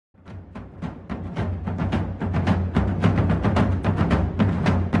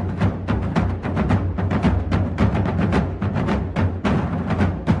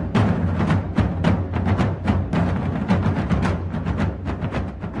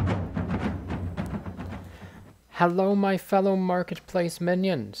Hello, my fellow marketplace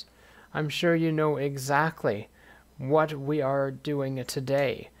minions. I'm sure you know exactly what we are doing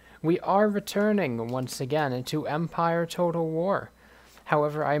today. We are returning once again into Empire Total War.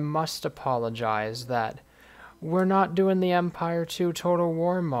 However, I must apologize that we're not doing the Empire 2 Total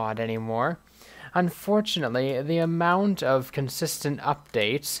War mod anymore. Unfortunately, the amount of consistent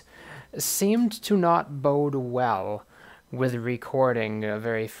updates seemed to not bode well with recording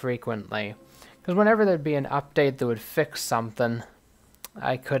very frequently. Because whenever there'd be an update that would fix something,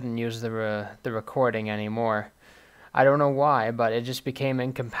 I couldn't use the recording anymore. I don't know why, but it just became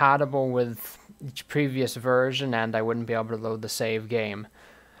incompatible with each previous version, and I wouldn't be able to load the save game.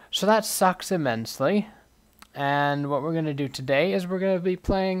 So that sucks immensely. And what we're going to do today is we're going to be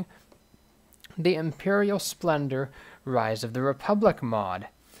playing the Imperial Splendour Rise of the Republic mod.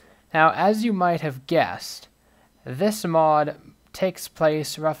 Now, as you might have guessed, this mod takes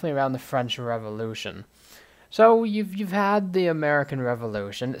place roughly around the French Revolution. So you've had the American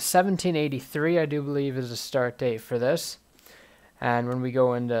Revolution. 1783, I do believe, is the start date for this. And when we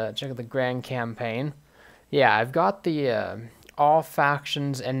go into check out the Grand Campaign, yeah, I've got the all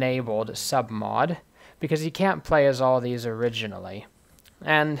factions enabled submod because you can't play as all these originally.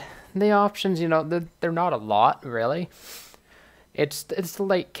 And the options, you know, they're not a lot really. It's the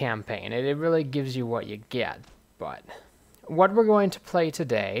late campaign. It really gives you what you get. But what we're going to play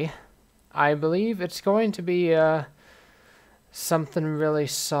today, I believe it's going to be something really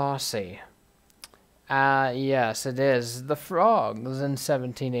saucy. Yes, it is. The frogs in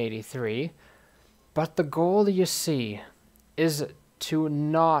 1783. But the goal, you see, is to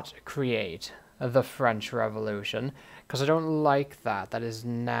not create the French Revolution, because I don't like that. That is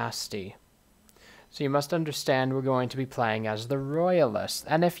nasty. So you must understand we're going to be playing as the Royalists.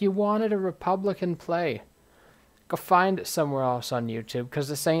 And if you wanted a Republican play, go find it somewhere else on YouTube, because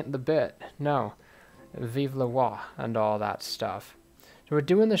this ain't the bit. No. Vive le Roi and all that stuff. So we're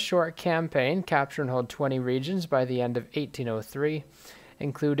doing the short campaign, capture and hold 20 regions by the end of 1803,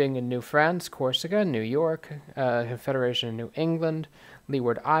 including New France, Corsica, New York, Confederation of New England,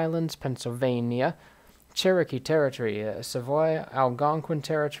 Leeward Islands, Pennsylvania, Cherokee Territory, Savoy, Algonquin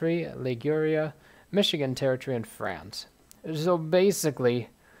Territory, Liguria, Michigan Territory, and France. So basically,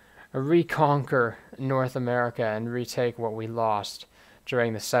 reconquer North America and retake what we lost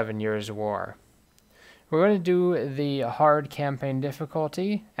during the 7 Years' War. We're going to do the hard campaign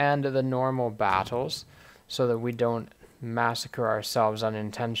difficulty and the normal battles so that we don't massacre ourselves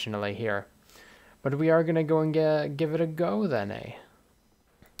unintentionally here. But we are going to go and give it a go then, eh?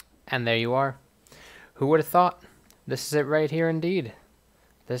 And there you are. Who would have thought? This is it right here indeed.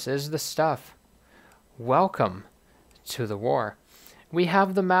 This is the stuff. Welcome to the war. We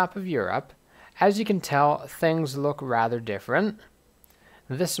have the map of Europe. As you can tell, things look rather different.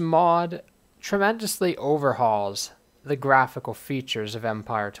 This mod tremendously overhauls the graphical features of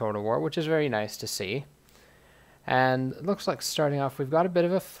Empire Total War, which is very nice to see. And it looks like starting off, we've got a bit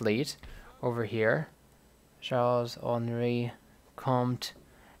of a fleet over here. Charles Henri Comte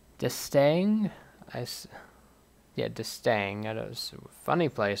d'Estaing. Yeah, d'Estaing. It's a funny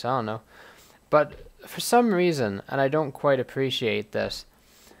place, I don't know. But for some reason, and I don't quite appreciate this,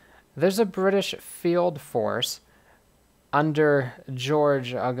 there's a British field force under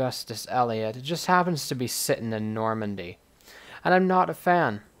George Augustus Eliot. It just happens to be sitting in Normandy. And I'm not a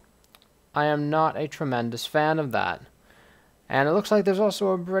fan. I am not a tremendous fan of that. And it looks like there's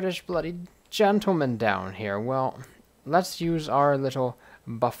also a British bloody gentleman down here. Well, let's use our little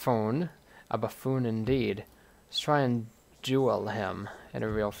buffoon. A buffoon indeed. Let's try and duel him in a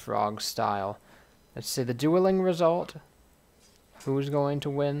real frog style. Let's see the dueling result. Who's going to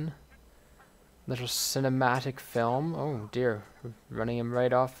win? Little cinematic film. Oh dear, we're running him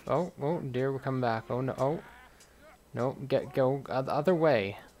right off. Oh dear, we're coming back. Oh no, oh no, go the other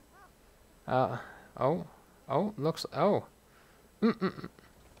way. Looks.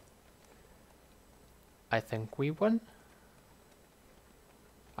 I think we won.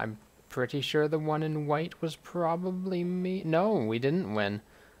 I'm pretty sure the one in white was probably me. No, we didn't win.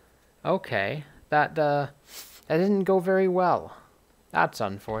 Okay, that didn't go very well. That's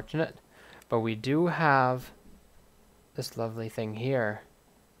unfortunate. But we do have this lovely thing here.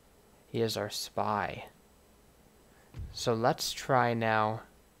 He is our spy. So let's try now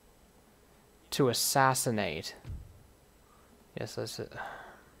to assassinate. Yes, that's it.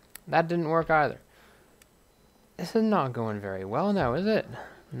 That didn't work either. This is not going very well now, is it?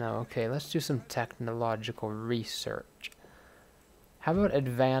 No, okay, let's do some technological research. How about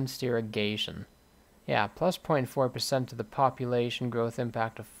advanced irrigation? Yeah, plus 0.4% to the population growth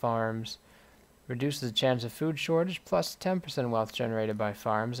impact of farms. Reduces the chance of food shortage, plus 10% wealth generated by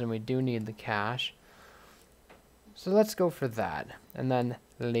farms, and we do need the cash. So let's go for that. And then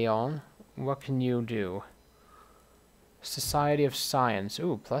Lyon, what can you do? Society of Science.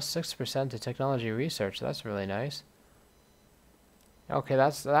 Ooh, plus 6% to technology research. That's really nice. Okay,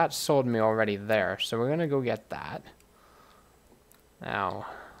 that sold me already there. So we're going to go get that. Now,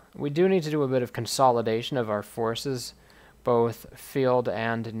 we do need to do a bit of consolidation of our forces, both field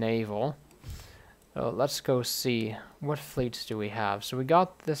and naval. So let's go see what fleets do we have. So we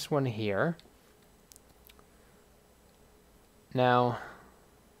got this one here. Now,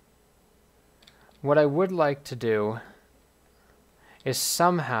 what I would like to do is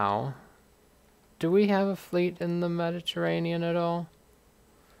somehow... Do we have a fleet in the Mediterranean at all?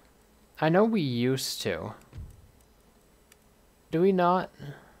 I know we used to. Do we not?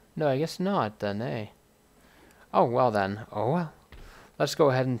 No, I guess not then, eh? Oh, well then. Oh, well. Let's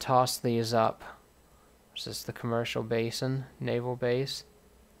go ahead and toss these up. Is this the commercial basin? Naval base?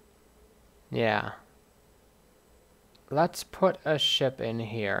 Yeah. Let's put a ship in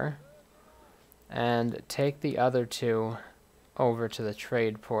here. And take the other two over to the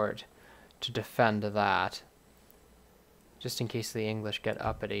trade port to defend that. Just in case the English get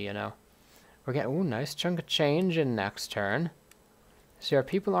uppity, you know. We're getting, ooh, nice chunk of change in next turn. See, our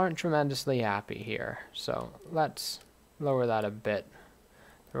people aren't tremendously happy here. So let's lower that a bit.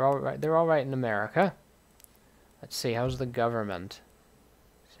 They're all right in America. Let's see, how's the government?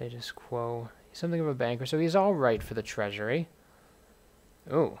 Status quo. He's something of a banker, so he's all right for the treasury.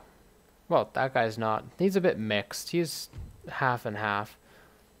 Ooh. Well, that guy's not. He's a bit mixed. He's half and half.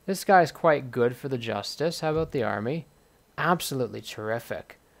 This guy's quite good for the justice. How about the army? Absolutely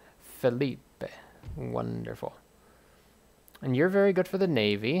terrific. Philippe. Wonderful. And you're very good for the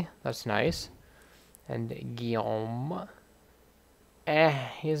navy. That's nice. And Guillaume.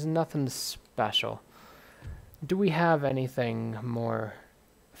 He's nothing special. Do we have anything more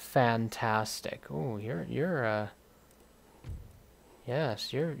fantastic? Oh,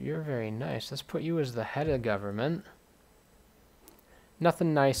 yes, you're very nice. Let's put you as the head of government.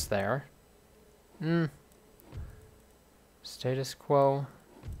 Nothing nice there. Status quo.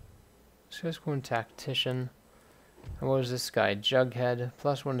 Status quo and tactician. And what was this guy? Jughead.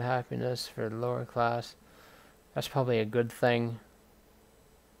 +1 happiness for lower class. That's probably a good thing.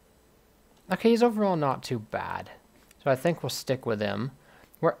 Okay, he's overall not too bad. So I think we'll stick with him.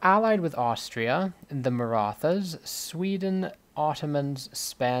 We're allied with Austria, the Marathas, Sweden, Ottomans,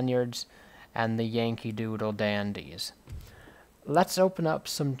 Spaniards, and the Yankee Doodle Dandies. Let's open up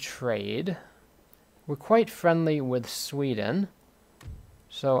some trade. We're quite friendly with Sweden,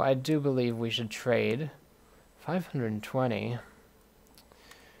 so I do believe we should trade. 520.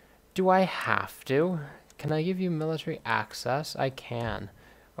 Do I have to? Can I give you military access? I can.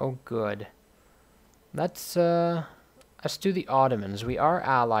 Oh, good. Let's do the Ottomans. We are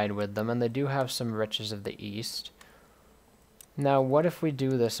allied with them, and they do have some riches of the East. Now, what if we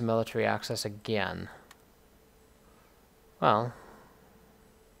do this military access again? Well,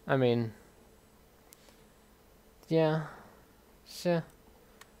 I mean, yeah,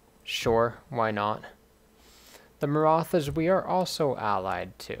 sure, why not? The Marathas we are also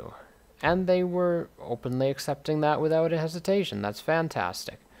allied to, and they were openly accepting that without a hesitation. That's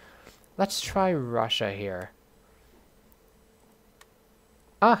fantastic. Let's try Russia here.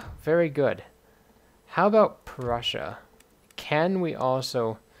 Ah, very good. How about Prussia? Can we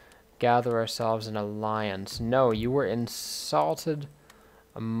also gather ourselves an alliance? No, you were insulted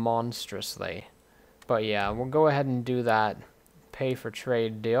monstrously. But yeah, we'll go ahead and do that. Pay for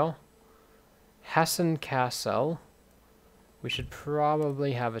trade deal. Hessen Kassel. We should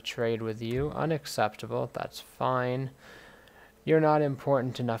probably have a trade with you. Unacceptable. That's fine. You're not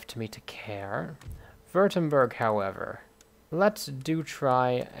important enough to me to care. Württemberg, however. Let's do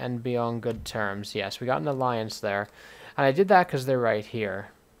try and be on good terms. Yes, we got an alliance there. And I did that because they're right here.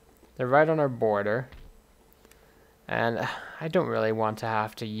 They're right on our border. And I don't really want to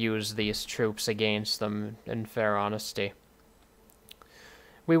have to use these troops against them, in fair honesty.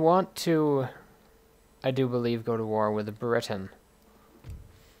 We want to, I do believe, go to war with Britain.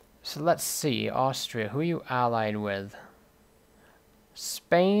 So let's see. Austria, who are you allied with?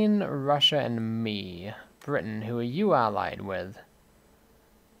 Spain, Russia, and me. Britain, who are you allied with?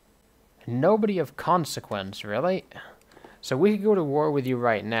 Nobody of consequence, really? So we could go to war with you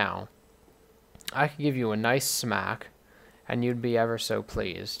right now. I could give you a nice smack, and you'd be ever so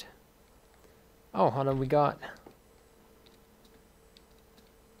pleased. Oh, hold on, we got...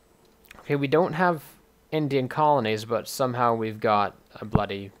 Okay, we don't have Indian colonies, but somehow we've got a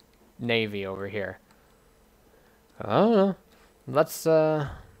bloody navy over here. I don't know.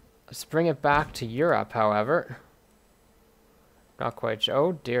 Let's bring it back to Europe, however. Not quite sure.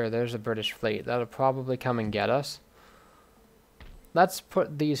 Oh dear, there's a British fleet. That'll probably come and get us. Let's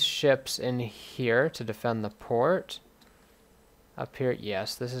put these ships in here to defend the port. Up here,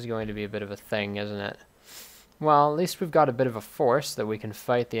 yes, this is going to be a bit of a thing, isn't it? Well, at least we've got a bit of a force that we can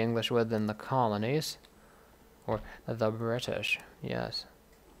fight the English with in the colonies. Or the British, yes.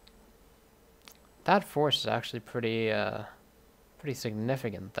 That force is actually pretty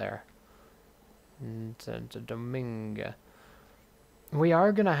significant there. Domingue. We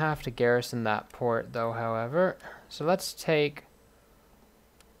are going to have to garrison that port, though, however. So let's take...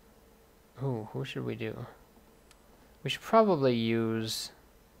 Ooh, who should we do? We should probably use...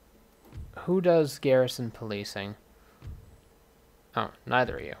 Who does garrison policing? Oh,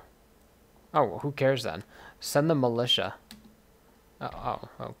 neither of you. Oh, well, who cares then? Send the militia. Oh,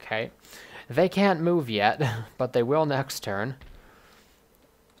 okay. They can't move yet, but they will next turn.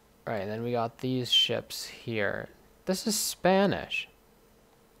 Right, then we got these ships here. This is Spanish.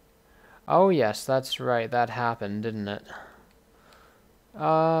 Oh, yes, that's right. That happened, didn't it?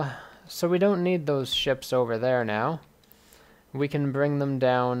 So we don't need those ships over there now. We can bring them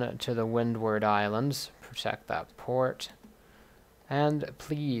down to the Windward Islands. Protect that port. And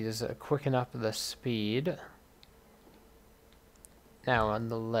please, quicken up the speed. Now, on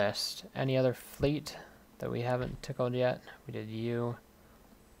the list, any other fleet that we haven't tickled yet? We did you.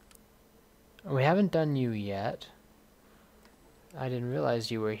 We haven't done you yet. I didn't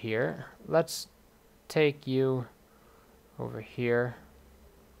realize you were here. Let's take you over here.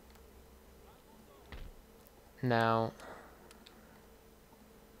 Now,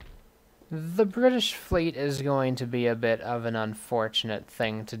 the British fleet is going to be a bit of an unfortunate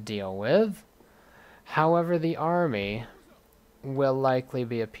thing to deal with. However, the army will likely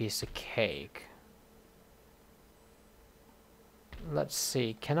be a piece of cake. Let's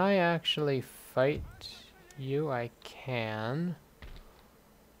see, can I actually fight you? I can.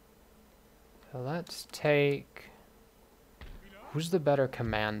 So let's take... Who's the better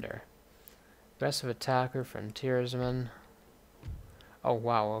commander? Aggressive attacker, frontiersman. Oh,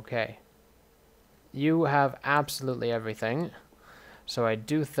 wow, okay. You have absolutely everything. So I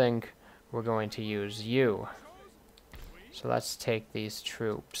do think we're going to use you. So let's take these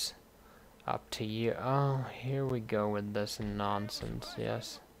troops up to you. Oh, here we go with this nonsense,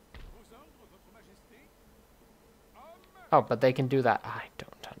 yes. Oh, but they can do that. I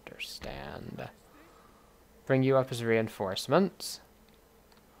don't understand. Bring you up as reinforcements.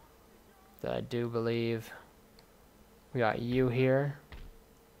 That I do believe. We got you here.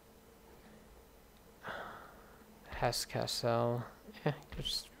 Hesse-Cassel.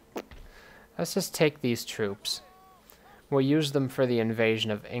 Let's just take these troops. We'll use them for the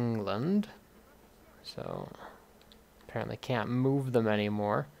invasion of England. So, apparently can't move them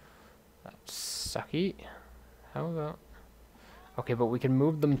anymore. That's sucky. How about... Okay, but we can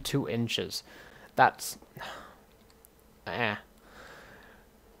move them 2 inches. That's...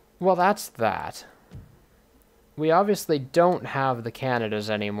 Well, that's that. We obviously don't have the Canadas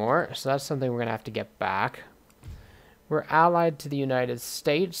anymore, so that's something we're going to have to get back. We're allied to the United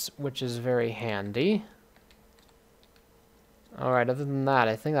States, which is very handy. Alright, other than that,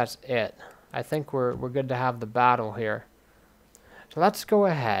 I think that's it. I think we're good to have the battle here. So let's go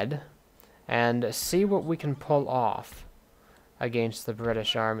ahead and see what we can pull off against the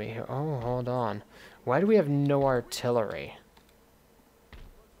British Army. Oh, hold on. Why do we have no artillery?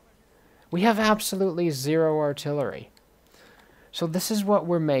 We have absolutely 0 artillery. So this is what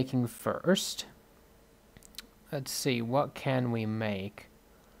we're making first. Let's see, what can we make?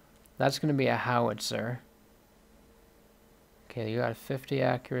 That's going to be a howitzer. Okay, you got 50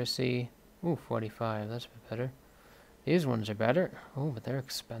 accuracy. Ooh, 45, that's a bit better. These ones are better. Oh, but they're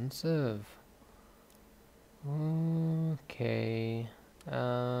expensive. Okay.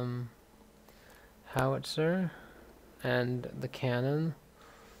 Howitzer. And the cannon.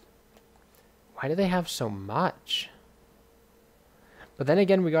 Why do they have so much? But then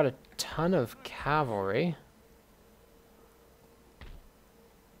again, we got a ton of cavalry.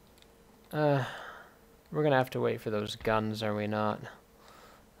 We're gonna have to wait for those guns, are we not?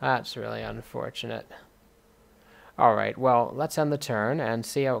 That's really unfortunate. Alright, well, let's end the turn and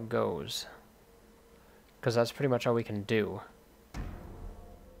see how it goes. Because that's pretty much all we can do.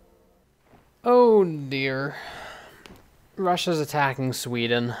 Oh dear. Russia's attacking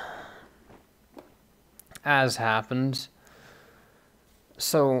Sweden. As happened.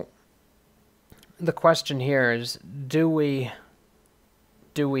 So, the question here is, do we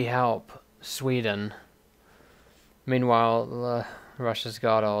help Sweden? Meanwhile, Russia's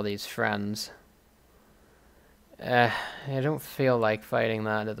got all these friends. I don't feel like fighting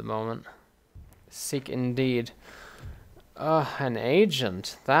that at the moment. Seek indeed. An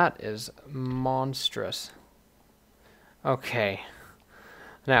agent. That is monstrous. Okay.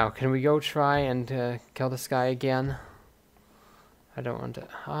 Now, can we go try and kill this guy again? I don't want to...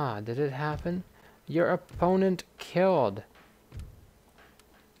 Ah, did it happen? Your opponent killed.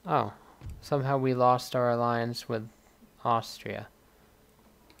 Oh. Somehow we lost our alliance with Austria.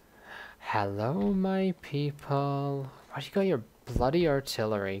 Hello, my people. Why you got your bloody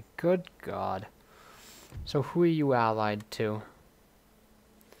artillery? Good God. So who are you allied to?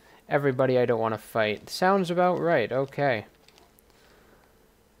 Everybody I don't want to fight. Sounds about right. Okay.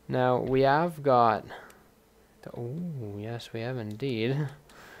 Now, we have got... Oh, yes, we have indeed.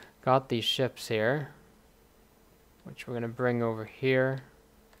 Got these ships here. Which we're going to bring over here.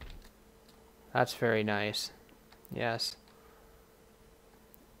 That's very nice. Yes.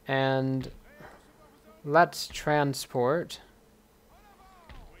 And let's transport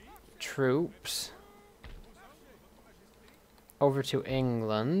troops over to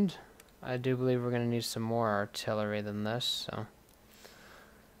England. I do believe we're going to need some more artillery than this, so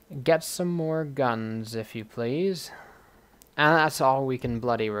get some more guns, if you please. And that's all we can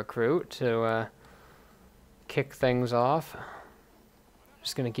bloody recruit to kick things off.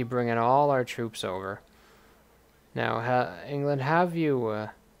 Just going to keep bringing all our troops over. Now, England, have you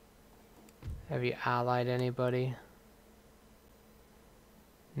allied anybody?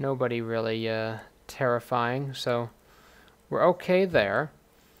 Nobody really terrifying, so we're okay there.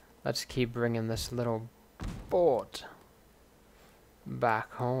 Let's keep bringing this little boat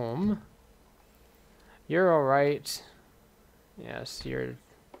back home. You're alright. Yes, you're...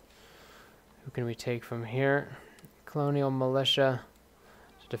 Who can we take from here? Colonial militia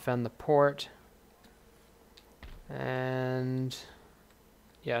to defend the port. And...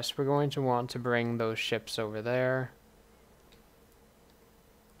 yes, we're going to want to bring those ships over there.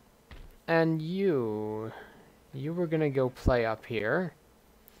 And you were going to go play up here.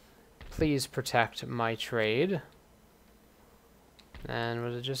 Please protect my trade. And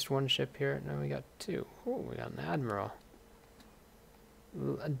was it just one ship here? No, we got two. Oh, we got an admiral.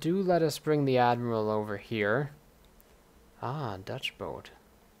 Do let us bring the admiral over here. Ah, Dutch boat.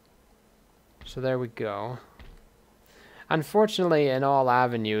 So there we go. Unfortunately, in all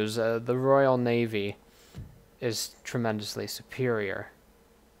avenues, the Royal Navy is tremendously superior.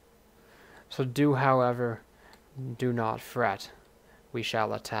 So however, do not fret. We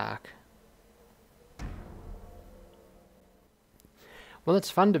shall attack. Well,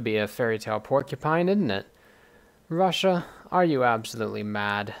 it's fun to be a fairy tale porcupine, isn't it? Russia, are you absolutely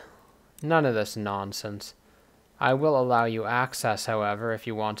mad? None of this nonsense. I will allow you access, however, if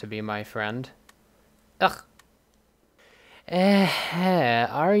you want to be my friend. Ugh.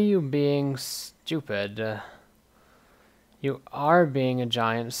 Are you being stupid? You are being a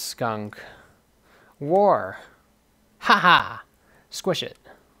giant skunk. War. Haha. Squish it.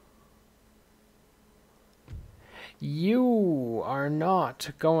 You are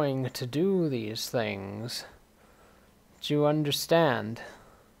not going to do these things. Do you understand?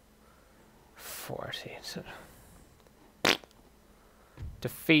 40.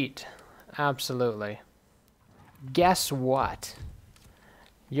 Defeat. Absolutely. Guess what?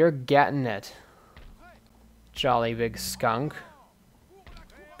 You're getting it. Jolly big skunk.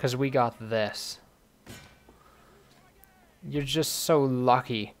 'Cause we got this. You're just so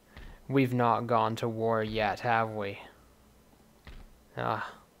lucky we've not gone to war yet, have we?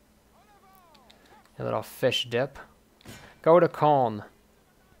 Ah. A little fish dip. Go to Caen.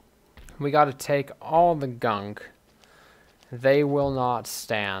 We gotta take all the gunk. They will not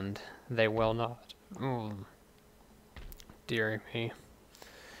stand. They will not. Dear me.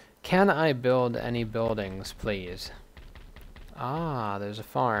 Can I build any buildings, please? Ah, there's a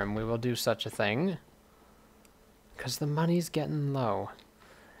farm. We will do such a thing. 'Cause the money's getting low.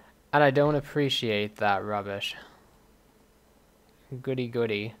 And I don't appreciate that rubbish. Goody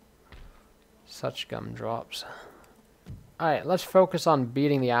goody. Such gumdrops. Alright, let's focus on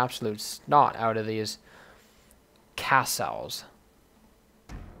beating the absolute snot out of these castles.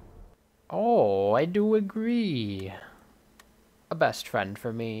 Oh, I do agree. A best friend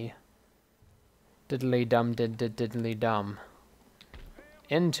for me. Diddly dum diddly dum.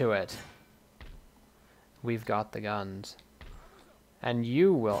 Into it. We've got the guns. And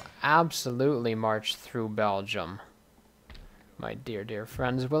you will absolutely march through Belgium. My dear, dear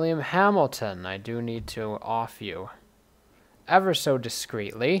friends, William Hamilton, I do need to off you. Ever so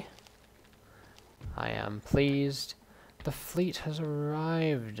discreetly. I am pleased. The fleet has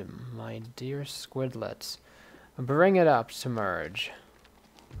arrived, my dear squidlets. Bring it up to merge.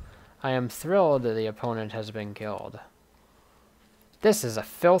 I am thrilled that the opponent has been killed. This is a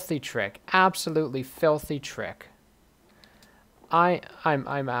filthy trick. Absolutely filthy trick.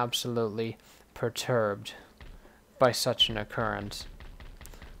 I'm absolutely perturbed by such an occurrence.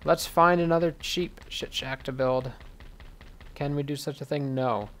 Let's find another cheap shit shack to build. Can we do such a thing?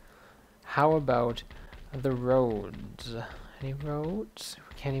 No. How about the roads? Any roads?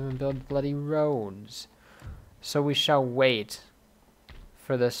 We can't even build bloody roads. So we shall wait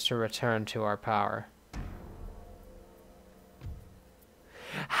for this to return to our power.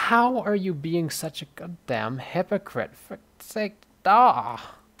 How are you being such a goddamn hypocrite? For sake,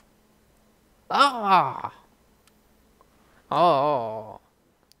 ah, ah, oh,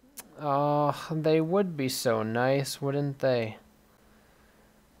 oh, they would be so nice, wouldn't they?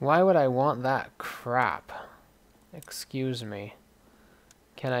 Why would I want that crap? Excuse me.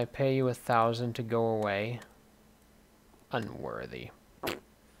 Can I pay you 1,000 to go away? Unworthy.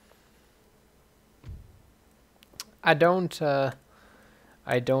 I don't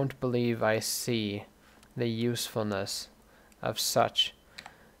believe I see the usefulness of such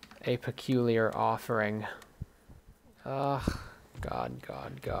a peculiar offering. Ugh, God,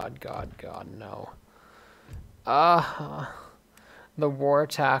 God, God, God, God, no. The war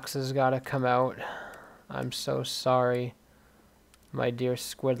tax has gotta come out. I'm so sorry, my dear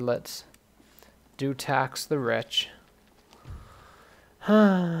squidlets. Do tax the rich.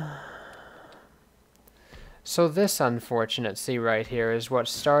 So this unfortunate sea right here is what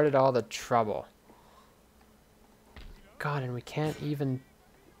started all the trouble. God, and we can't even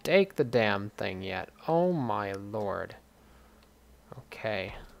take the damn thing yet. Oh my lord.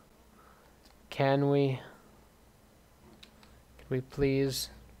 Okay. Can we please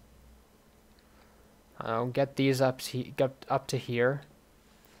get these up to here?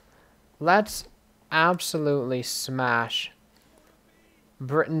 Let's absolutely smash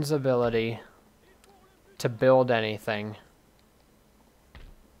Britain's ability to build anything,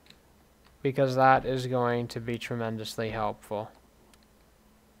 because that is going to be tremendously helpful.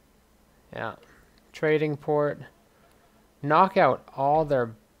 Yeah. Trading port. Knock out all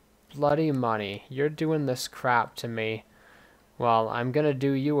their bloody money. You're doing this crap to me. Well, I'm gonna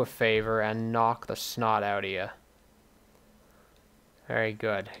do you a favor and knock the snot out of you. Very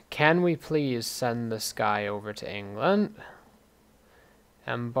good. Can we please send this guy over to England?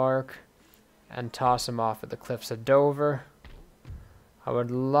 Embark. And toss him off at the cliffs of Dover. I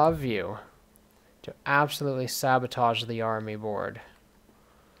would love you to absolutely sabotage the army board.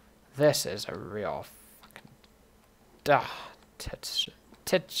 This is a real fucking...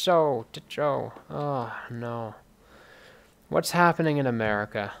 Titcho. Oh, no. What's happening in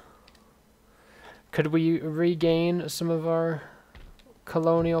America? Could we regain some of our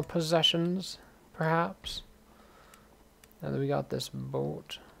colonial possessions, perhaps? Now that we got this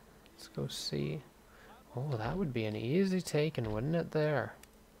boat. Let's go see. Oh, that would be an easy taken, wouldn't it, there?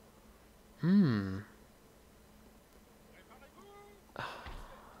 Oh,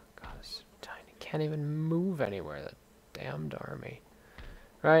 God, it's so tiny. Can't even move anywhere, that damned army.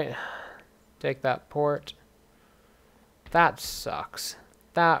 Right. Take that port. That sucks.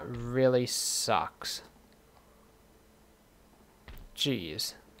 That really sucks.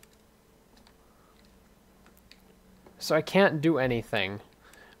 Jeez. So I can't do anything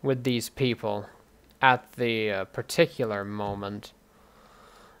with these people at the particular moment.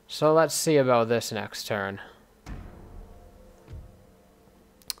 So let's see about this next turn.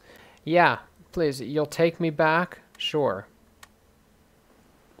 Yeah, please, you'll take me back? Sure.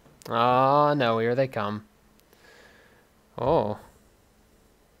 Oh, no, here they come. Oh.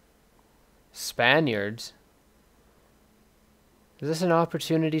 Spaniards. Is this an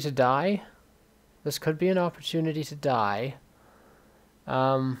opportunity to die? This could be an opportunity to die.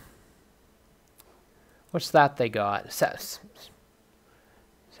 What's that they got?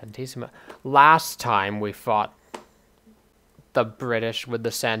 Santissima. Last time we fought the British with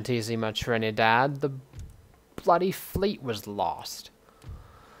the Santissima Trinidad, the bloody fleet was lost.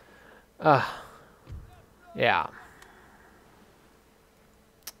 Yeah.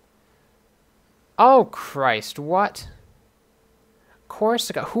 Oh, Christ, what?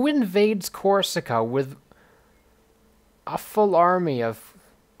 Corsica. Who invades Corsica with a full army of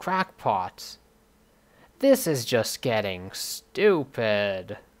crackpots? This is just getting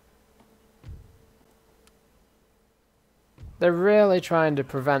stupid. They're really trying to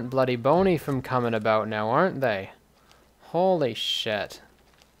prevent Bloody Boney from coming about now, aren't they? Holy shit.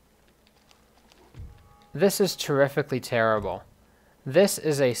 This is terrifically terrible. This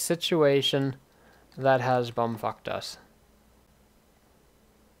is a situation that has bumfucked us.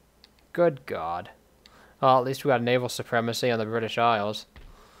 Good God. Well, at least we got naval supremacy on the British Isles.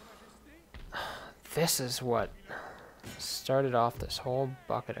 This is what started off this whole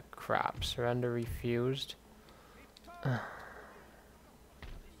bucket of crap. Surrender refused.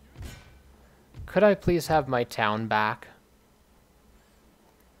 Could I please have my town back?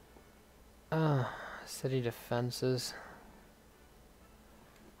 City defenses.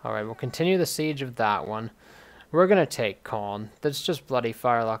 Alright, we'll continue the siege of that one. We're gonna take Caen. That's just bloody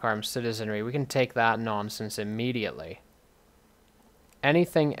Firelock armed citizenry. We can take that nonsense immediately.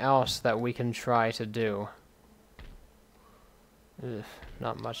 Anything else that we can try to do? Ugh,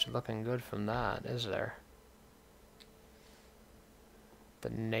 not much looking good from that, is there? The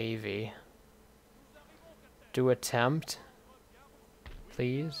Navy. Do attempt.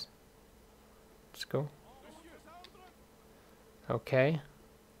 Please. Let's go. Okay.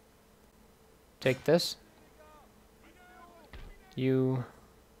 Take this. You...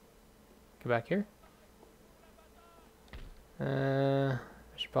 Get back here. I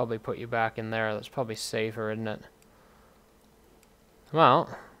should probably put you back in there. That's probably safer, isn't it?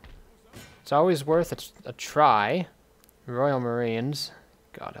 Well, it's always worth a try. Royal Marines.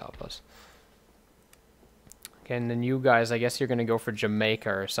 God help us. Okay, and then you guys, I guess you're going to go for Jamaica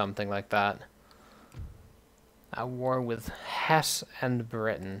or something like that. At war with Hesse and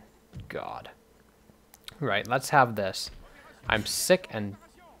Britain. God. Right, let's have this. I'm sick and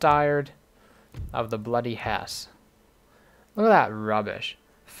tired of the bloody Hesse. Look at that rubbish.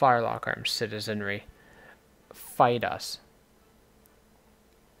 Firelock armed citizenry. Fight us.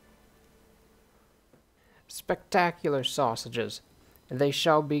 Spectacular sausages. They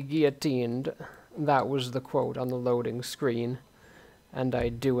shall be guillotined. That was the quote on the loading screen. And I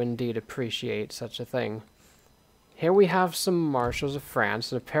do indeed appreciate such a thing. Here we have some marshals of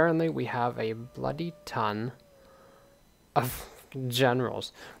France, and apparently we have a bloody ton of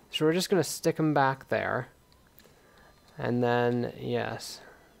generals. So we're just going to stick them back there. And then, yes,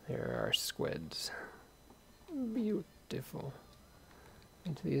 there are squids. Beautiful.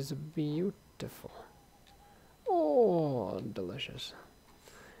 And these are beautiful. Oh, delicious.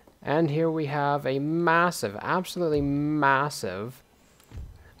 And here we have a massive, absolutely massive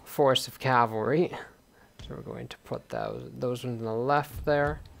force of cavalry. So we're going to put those ones on the left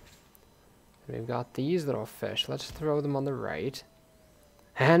there. And we've got these little fish. Let's throw them on the right.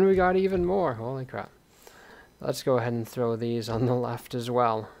 And we got even more. Holy crap. Let's go ahead and throw these on the left as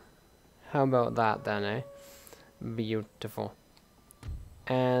well. How about that then, eh? Beautiful.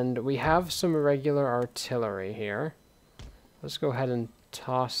 And we have some regular artillery here. Let's go ahead and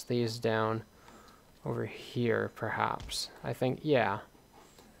toss these down over here, perhaps. I think, yeah.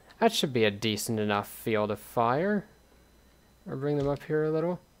 That should be a decent enough field of fire. Or bring them up here a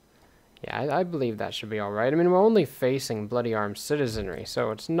little. Yeah, I believe that should be alright. I mean, we're only facing bloody armed citizenry, so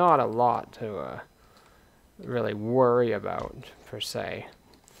it's not a lot to really worry about, per se.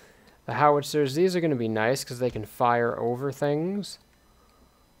 The howitzers, these are going to be nice because they can fire over things.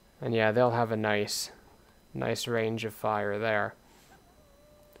 And yeah, they'll have a nice range of fire there.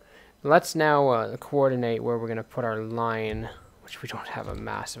 Let's now coordinate where we're going to put our line, which we don't have a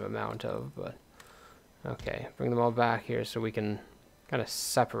massive amount of, but okay, bring them all back here so we can kind of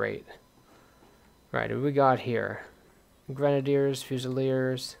separate. Right, what do we got here? Grenadiers,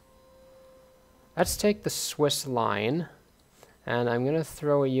 Fusiliers. Let's take the Swiss line, and I'm going to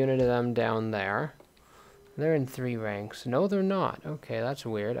throw a unit of them down there. They're in 3 ranks. No, they're not. Okay, that's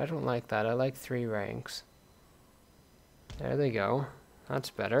weird. I don't like that. I like 3 ranks. There they go. That's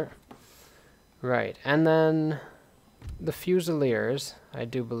better. Right, and then the Fusiliers, I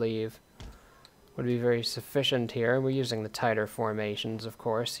do believe, would be very sufficient here. We're using the tighter formations, of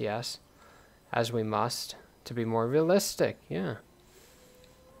course, yes. As we must, to be more realistic, yeah.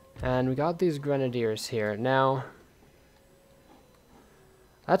 And we got these Grenadiers here. Now,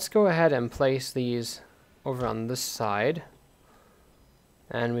 let's go ahead and place these over on this side.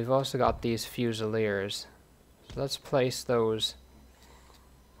 And we've also got these Fusiliers. So let's place those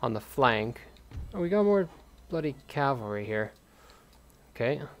on the flank. Oh, we got more bloody cavalry here.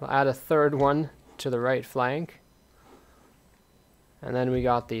 Okay, we'll add a third one to the right flank. And then we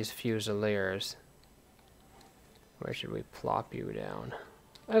got these Fusiliers. Where should we plop you down?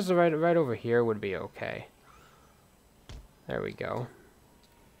 As right over here would be okay. There we go.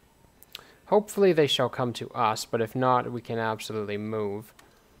 Hopefully they shall come to us, but if not, we can absolutely move.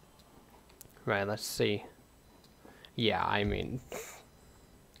 Right, let's see. Yeah, I mean...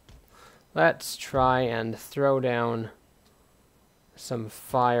 Let's try and throw down some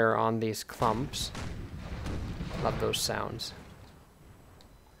fire on these clumps. Love those sounds.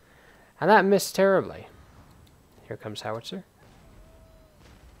 And that missed terribly. Here comes howitzer.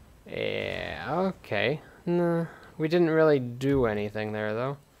 Yeah, okay. No, we didn't really do anything there,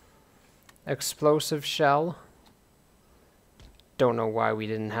 though. Explosive shell. Don't know why we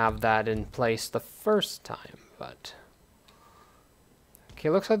didn't have that in place the first time, but... Okay,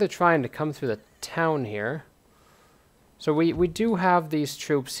 looks like they're trying to come through the town here. So we do have these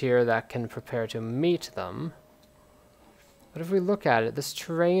troops here that can prepare to meet them. But if we look at it, this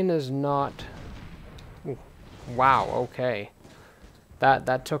terrain is not... Ooh, wow, okay.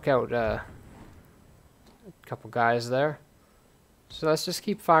 That took out a couple guys there. So let's just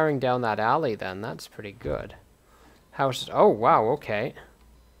keep firing down that alley then. That's pretty good. Houses... Oh, wow, okay.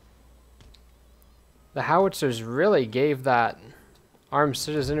 The howitzers really gave that armed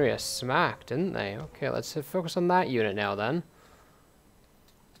citizenry a smack, didn't they? Okay, let's focus on that unit now then.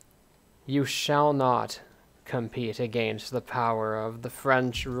 You shall not compete against the power of the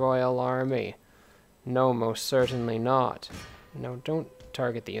French Royal Army. No, most certainly not. No, don't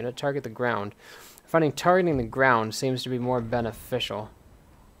target the unit, target the ground. Finding targeting the ground seems to be more beneficial.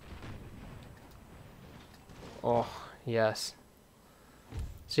 Oh, yes.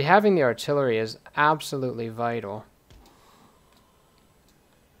 See, having the artillery is absolutely vital.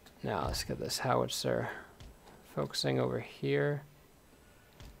 Now, let's get this howitzer focusing over here.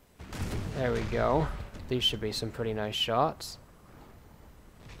 There we go. These should be some pretty nice shots.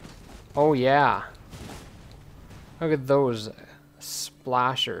 Oh, yeah. Look at those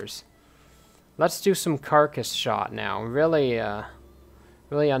splashers. Let's do some carcass shot now. Really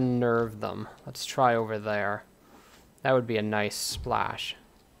unnerve them. Let's try over there. That would be a nice splash.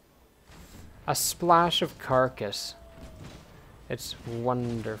 A splash of carcass. It's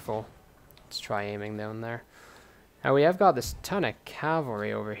wonderful. Let's try aiming down there. Now we have got this ton of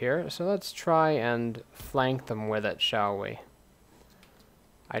cavalry over here, so let's try and flank them with it, shall we?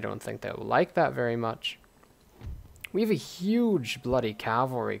 I don't think they'll like that very much. We have a huge bloody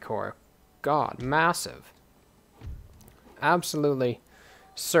cavalry corps. God, massive. Absolutely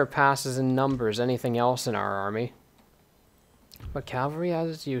surpasses in numbers anything else in our army. But cavalry has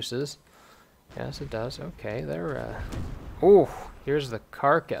its uses. Yes, it does. Okay, they're... Oh, here's the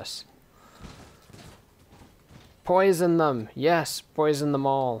carcass. Poison them! Yes, poison them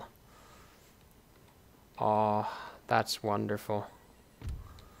all. Oh, that's wonderful.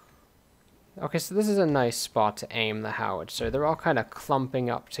 Okay, so this is a nice spot to aim the howitzer. They're all kind of clumping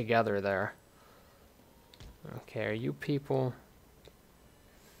up together there. Okay, are you people...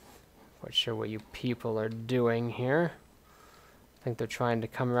 Quite sure what you people are doing here. I think they're trying to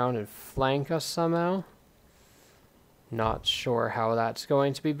come around and flank us somehow. Not sure how that's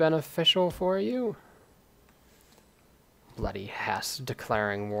going to be beneficial for you. Bloody Hess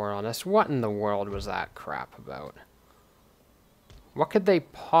declaring war on us. What in the world was that crap about? What could they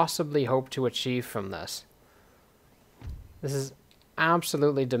possibly hope to achieve from this? This is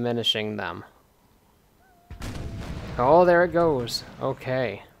absolutely diminishing them. Oh, there it goes.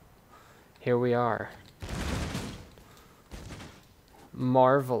 Okay. Here we are.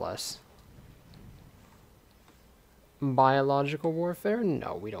 Marvelous. Biological warfare?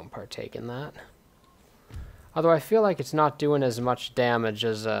 No, we don't partake in that. Although I feel like it's not doing as much damage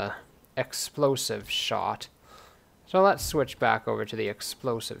as a explosive shot. So let's switch back over to the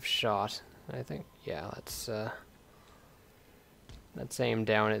explosive shot. I think, yeah, let's aim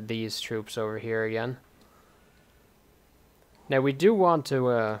down at these troops over here again. Now we do want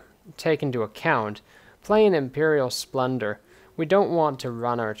to take into account, playing Imperial Splendour, we don't want to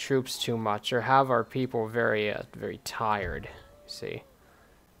run our troops too much or have our people very tired, see.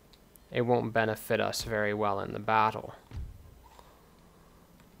 It won't benefit us very well in the battle.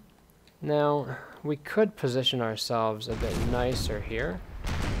 Now, we could position ourselves a bit nicer here.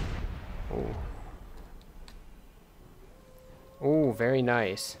 Ooh. Ooh, very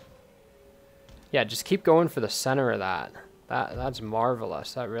nice. Yeah, just keep going for the center of that. That's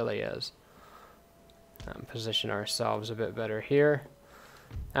marvelous, that really is. Position ourselves a bit better here.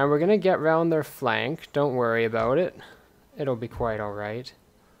 And we're going to get round their flank. Don't worry about it. It'll be quite alright.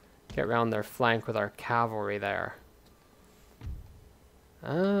 Get round their flank with our cavalry there.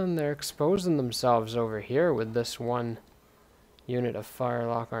 And they're exposing themselves over here with this one unit of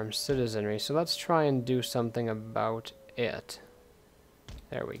firelock armed citizenry. So let's try and do something about it.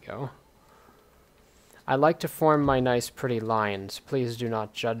 There we go. I like to form my nice pretty lines. Please do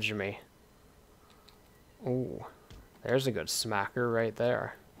not judge me. Ooh, there's a good smacker right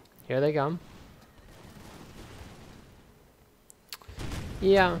there. Here they come.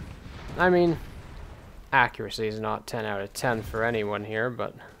 Yeah, I mean, accuracy is not 10 out of 10 for anyone here,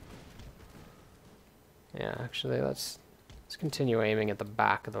 but yeah, actually, let's continue aiming at the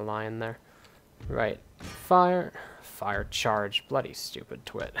back of the line there. Right, fire, charge, bloody stupid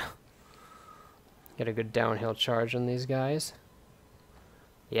twit. Get a good downhill charge on these guys.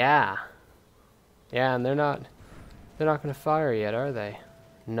 Yeah. Yeah, and they're not going to fire yet, are they?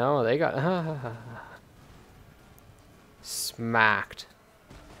 No, they got smacked.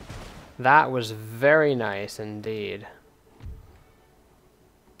 That was very nice indeed.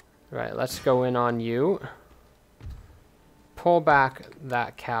 Right, let's go in on you. Pull back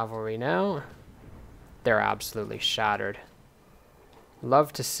that cavalry now. They're absolutely shattered.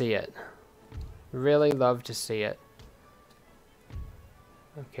 Love to see it. Really love to see it.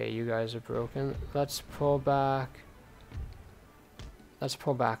 Okay, you guys are broken. Let's pull back. Let's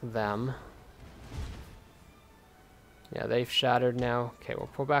pull back them. Yeah, they've shattered now. Okay, we'll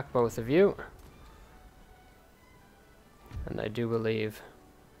pull back both of you. And I do believe,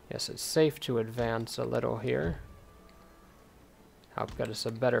 yes, it's safe to advance a little here. Help get us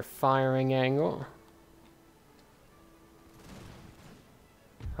a better firing angle.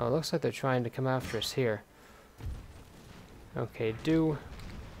 Oh, it looks like they're trying to come after us here. Okay, do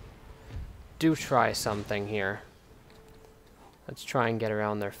try something here. Let's try and get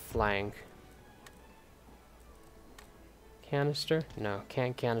around their flank. Canister? No,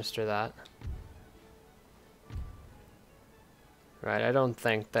 can't canister that. Right, I don't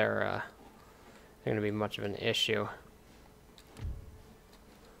think they're going to be much of an issue.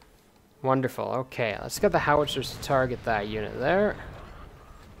 Wonderful, okay, let's get the howitzers to target that unit there.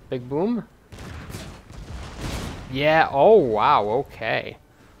 Big boom. Yeah, oh wow, okay.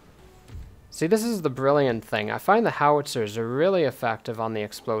 See, this is the brilliant thing. I find the howitzers are really effective on the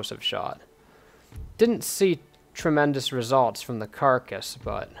explosive shot. Didn't see tremendous results from the carcass,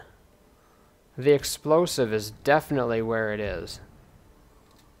 but the explosive is definitely where it is.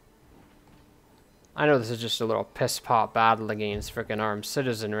 I know this is just a little piss-pop battle against frickin' armed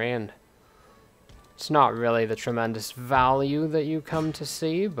citizenry, and it's not really the tremendous value that you come to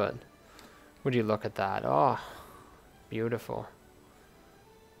see, but would you look at that? Oh, beautiful.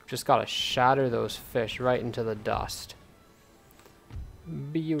 Just gotta shatter those fish right into the dust.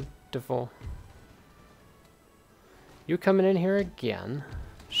 Beautiful. You coming in here again?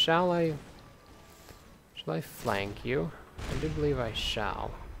 Shall I flank you? I do believe I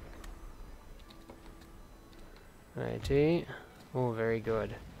shall. Righty. Oh, very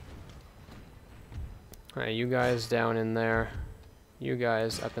good. Alright, you guys down in there. You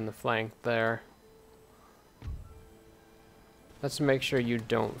guys up in the flank there. Let's make sure you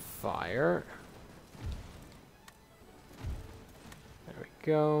don't fire. There we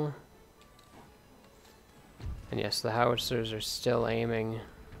go. And yes, the howitzers are still aiming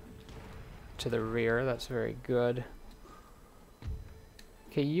to the rear. That's very good.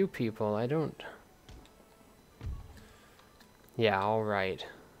 Okay, you people, I don't... Yeah, alright.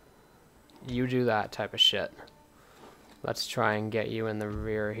 You do that type of shit. Let's try and get you in the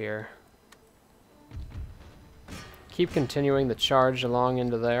rear here. Keep continuing the charge along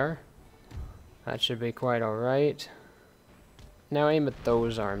into there. That should be quite alright. Now aim at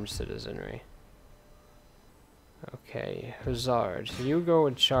those armed citizenry. Okay, hussars, you go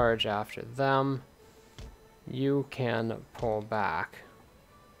and charge after them. You can pull back.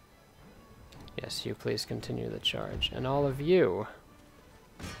 Yes, you please continue the charge. And all of you,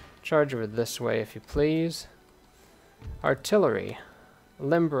 charge over this way if you please. Artillery,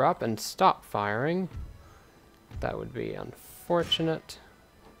 limber up and stop firing. That would be unfortunate.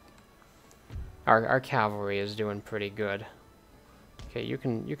 Our cavalry is doing pretty good. Okay, you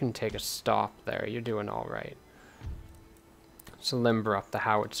can take a stop there. You're doing all right. So limber up the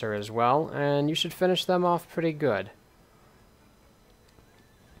howitzer as well, and you should finish them off pretty good.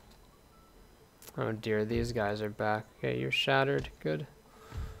 Oh dear, these guys are back. Okay, you're shattered. Good.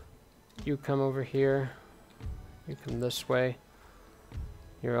 You come over here. You come this way.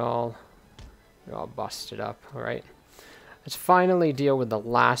 You're all busted up. All right. Let's finally deal with the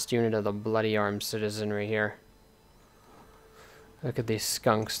last unit of the bloody armed citizenry here. Look at these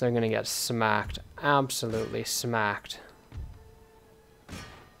skunks. They're going to get smacked. Absolutely smacked.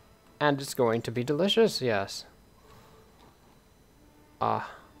 And it's going to be delicious, yes.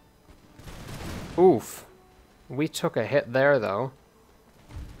 Oof. We took a hit there, though.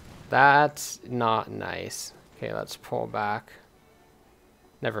 That's not nice. Okay, let's pull back.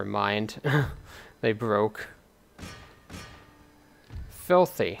 Never mind. They broke.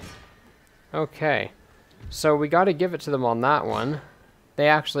 Filthy. Okay. So we got to give it to them on that one. They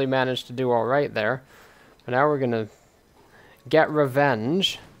actually managed to do all right there. But now we're going to get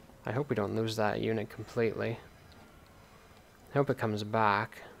revenge. I hope we don't lose that unit completely. I hope it comes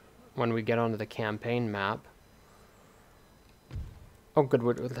back when we get onto the campaign map. Oh, good.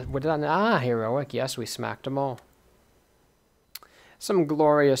 What did that? Heroic. Yes, we smacked them all. Some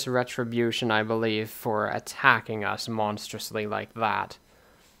glorious retribution, I believe, for attacking us monstrously like that.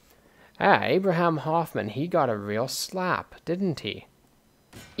 Abraham Hoffman, he got a real slap, didn't he?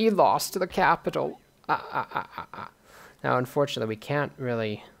 He lost to the capital. Now, unfortunately, we can't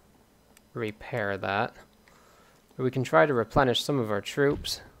really repair that. We can try to replenish some of our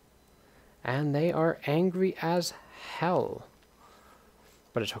troops. And they are angry as hell.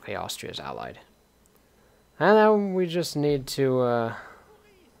 But it's okay, Austria's allied. And now we just need to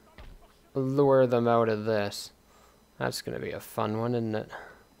lure them out of this. That's going to be a fun one, isn't it?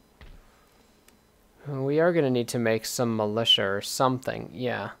 We are going to need to make some militia or something.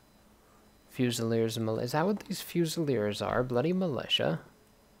 Yeah. Fusiliers and militia. Is that what these fusiliers are? Bloody militia?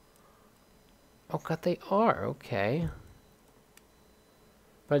 Oh god, they are. Okay.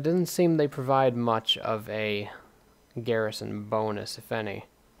 But it doesn't seem they provide much of a garrison bonus, if any.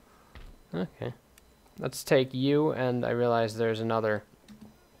 Okay. Let's take you, and I realize there's a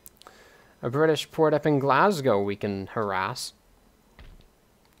British port up in Glasgow we can harass.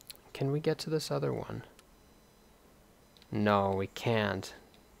 Can we get to this other one? No, we can't.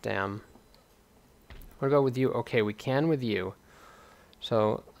 Damn. What about with you? Okay, we can with you.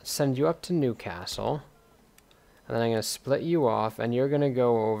 So, send you up to Newcastle. And then I'm going to split you off, and you're going to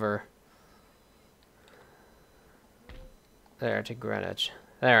go over there to Greenwich.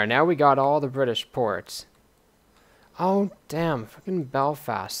 There, now we got all the British ports. Oh, damn. Fucking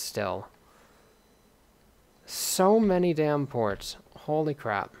Belfast still. So many damn ports. Holy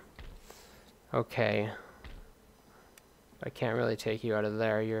crap. Okay. I can't really take you out of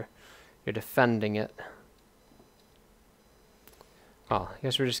there. You're defending it. Well, I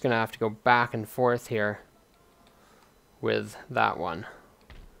guess we're just going to have to go back and forth here with that one.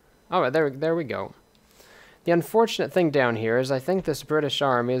 Oh, there we go. The unfortunate thing down here is I think this British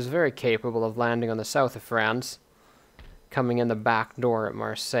army is very capable of landing on the south of France, coming in the back door at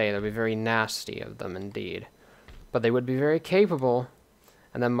Marseille. That would be very nasty of them indeed. But they would be very capable,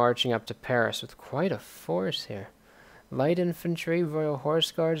 and then marching up to Paris with quite a force here. Light infantry, Royal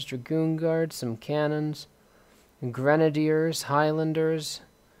Horse Guards, Dragoon Guards, some cannons, Grenadiers, Highlanders,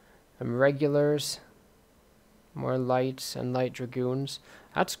 regulars, more lights and light dragoons.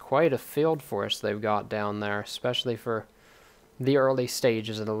 That's quite a field force they've got down there, especially for the early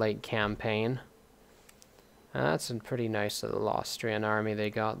stages of the late campaign. That's a pretty nice little Austrian army they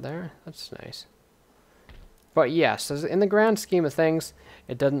got there. That's nice. But yes, in the grand scheme of things,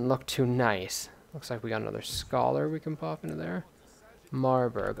 it doesn't look too nice. Looks like we got another scholar we can pop into there.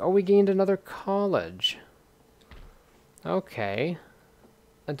 Marburg. Oh, we gained another college. Okay.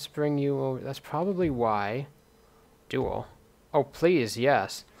 Let's bring you over. That's probably why. Duel. Oh, please,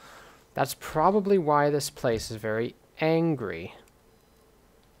 yes. That's probably why this place is very angry.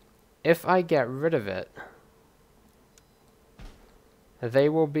 If I get rid of it, they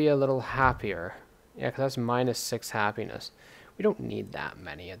will be a little happier. Yeah, because that's -6 happiness. We don't need that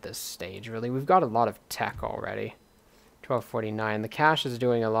many at this stage, really. We've got a lot of tech already. 1249. The cash is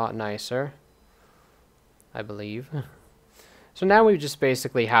doing a lot nicer, I believe. So now we just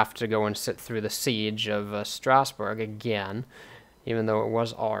basically have to go and sit through the siege of Strasbourg again, even though it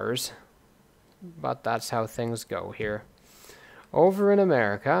was ours. But that's how things go here. Over in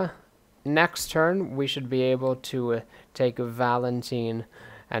America, next turn we should be able to take Valentine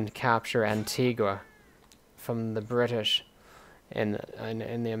and capture Antigua from the British in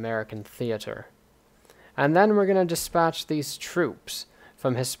the American theater. And then we're going to dispatch these troops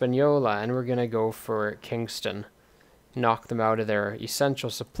from Hispaniola, and we're going to go for Kingston. Knock them out of their essential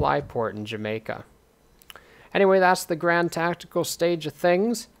supply port in Jamaica. Anyway, that's the grand tactical stage of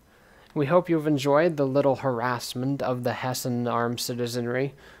things. We hope you've enjoyed the little harassment of the Hessian armed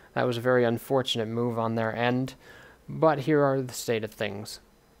citizenry. That was a very unfortunate move on their end, but here are the state of things.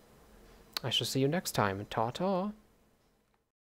 I shall see you next time. Ta-ta.